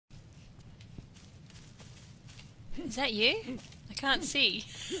Is that you? I can't see.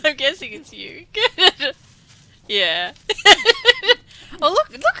 I'm guessing it's you. Good. Yeah. Oh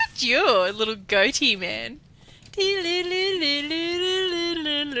look at you, little goatee man.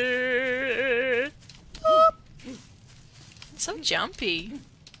 So jumpy.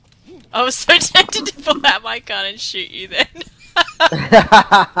 I was so tempted to pull out my gun and shoot you then.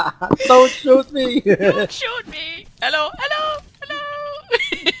 Don't shoot me! Don't shoot me! Hello, hello,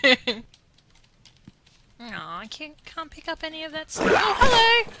 hello! Aw, I can't pick up any of that stuff. Oh,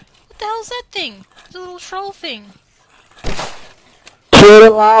 hello! What the hell's that thing? It's a little troll thing. Shoot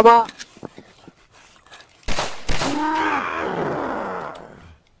it, llama!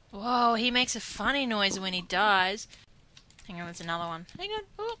 Whoa, he makes a funny noise when he dies. Hang on, there's another one. Hang on.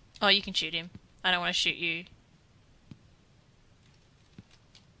 Oh, you can shoot him. I don't want to shoot you.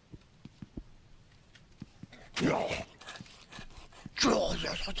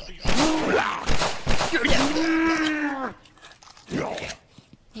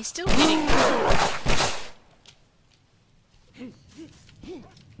 He's still hitting.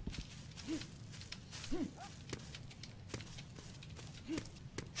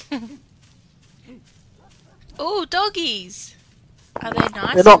 Oh, doggies! Are they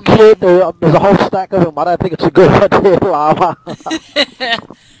nice? They're not cute, there's a whole stack of them. I don't think it's a good idea, llama.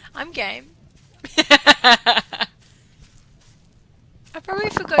 I'm game. I probably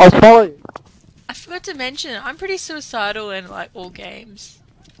forgot to... I forgot to mention, I'm pretty suicidal in, like, all games.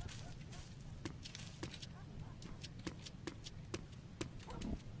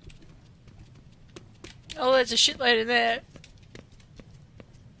 Oh, there's a shitload in there.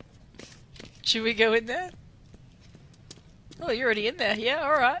 Should we go in there? Oh, you're already in there. Yeah,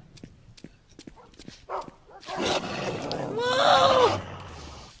 alright. Whoa!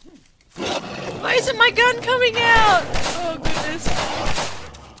 Why isn't my gun coming out? Oh, goodness.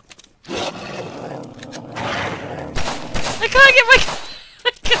 I can't get my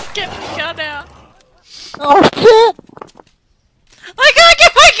I can't get my gun out. Oh shit! I can't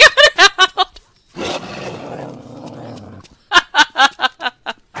get my gun out!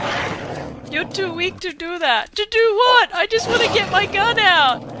 You're too weak to do that. To do what? I just want to get my gun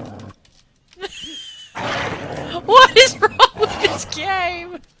out. What is wrong with this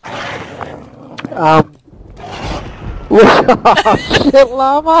game? Oh shit,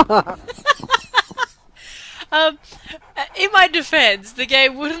 llama! In my defense, the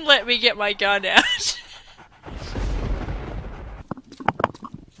game wouldn't let me get my gun out.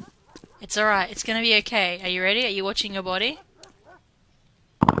 It's alright, it's gonna be okay. Are you ready? Are you watching your body?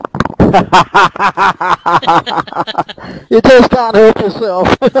 You just can't help yourself.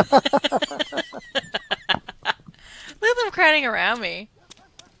 Look at them crowding around me.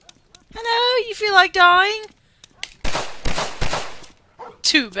 Hello, you feel like dying?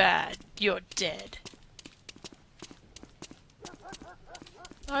 Too bad, you're dead.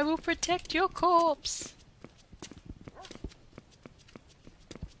 I will protect your corpse.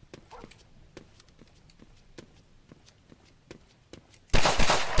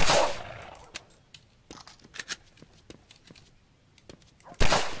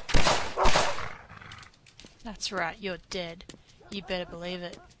 That's right, you're dead. You better believe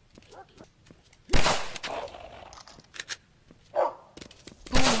it.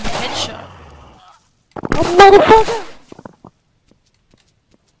 Boom, headshot. Oh, motherfucker!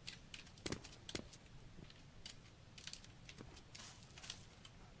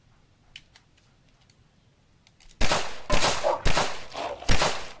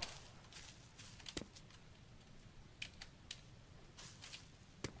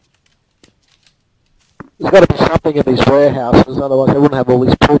 There's got to be something in these warehouses, otherwise they wouldn't have all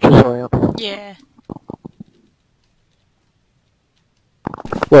these torches around. Yeah.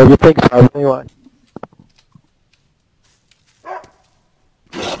 Well, you think so, anyway.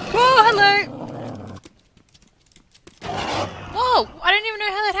 Whoa, hello! Whoa, I don't even know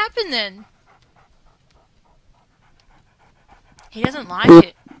how that happened then. He doesn't like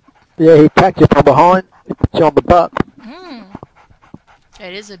it. Yeah, he packed you from behind, he put you on the butt.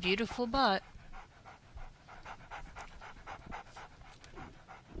 It is a beautiful butt.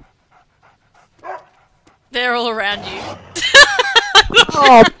 They're all around you.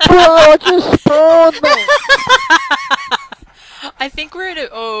 Oh, bro, I just spawned them! I think we're in a...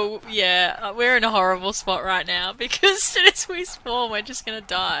 Oh, yeah. We're in a horrible spot right now because as soon as we spawn, we're just gonna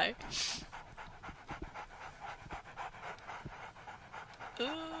die.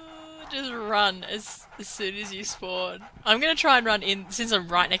 Just run as soon as you spawn. I'm gonna try and run in... Since I'm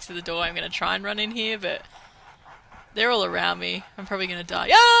right next to the door, I'm gonna try and run in here, but... They're all around me. I'm probably gonna die.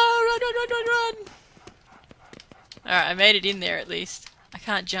 Oh, run, run, run, run, run! Alright, I made it in there at least. I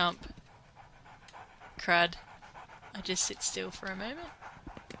can't jump. Crud. I just sit still for a moment?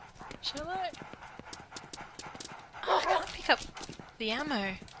 Shall I? Oh, I can't pick up the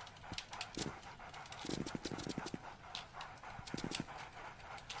ammo.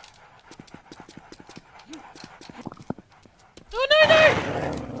 Oh no,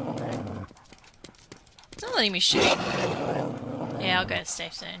 no! It's not letting me shoot. Yeah, I'll go to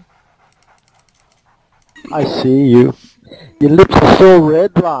safe zone. I see you. Your lips are so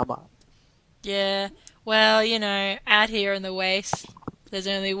red, llama. Yeah, well, you know, out here in the waste, there's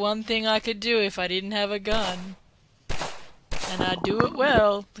only one thing I could do if I didn't have a gun. And I'd do it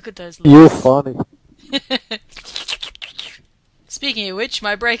well. Look at those You're lips. funny. Speaking of which,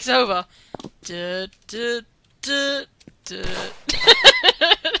 my break's over. Duh, duh, duh, duh.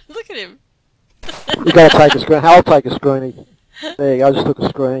 Look at him. You gotta take a screen. I'll take a screenie. There you go, I just took a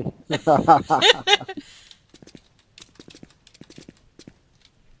screen.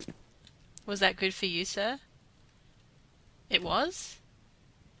 Was that good for you, sir? It was?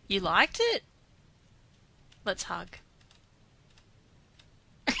 You liked it? Let's hug.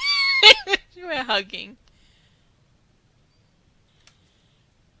 We're hugging.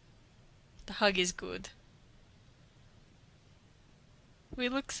 The hug is good. We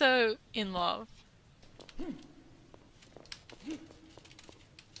look so in love.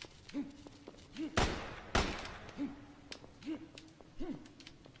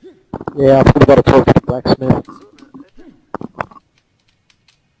 Yeah, I've got to talk to the blacksmith.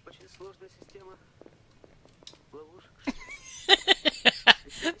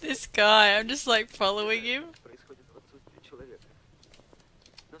 This guy, I'm just like following him.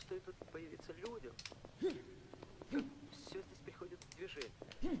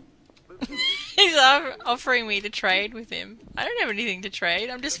 He's offering me to trade with him. I don't have anything to trade,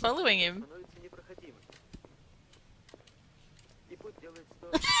 I'm just following him.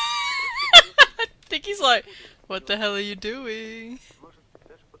 I think he's like, what the hell are you doing?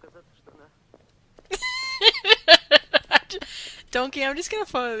 Donkey, I'm just gonna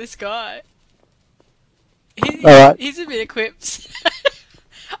follow this guy. Alright. He's a bit equipped.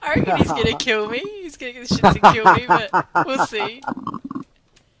 I reckon he's gonna kill me. He's gonna get the shit to kill me, but we'll see.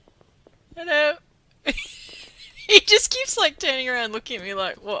 Hello. He just keeps like turning around looking at me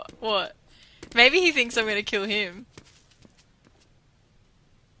like, what? Maybe he thinks I'm gonna kill him.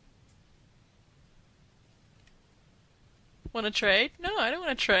 Wanna trade? No, I don't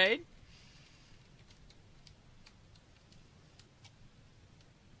wanna trade.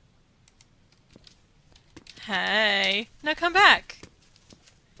 Hey. No, come back.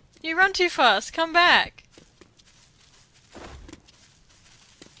 You run too fast. Come back.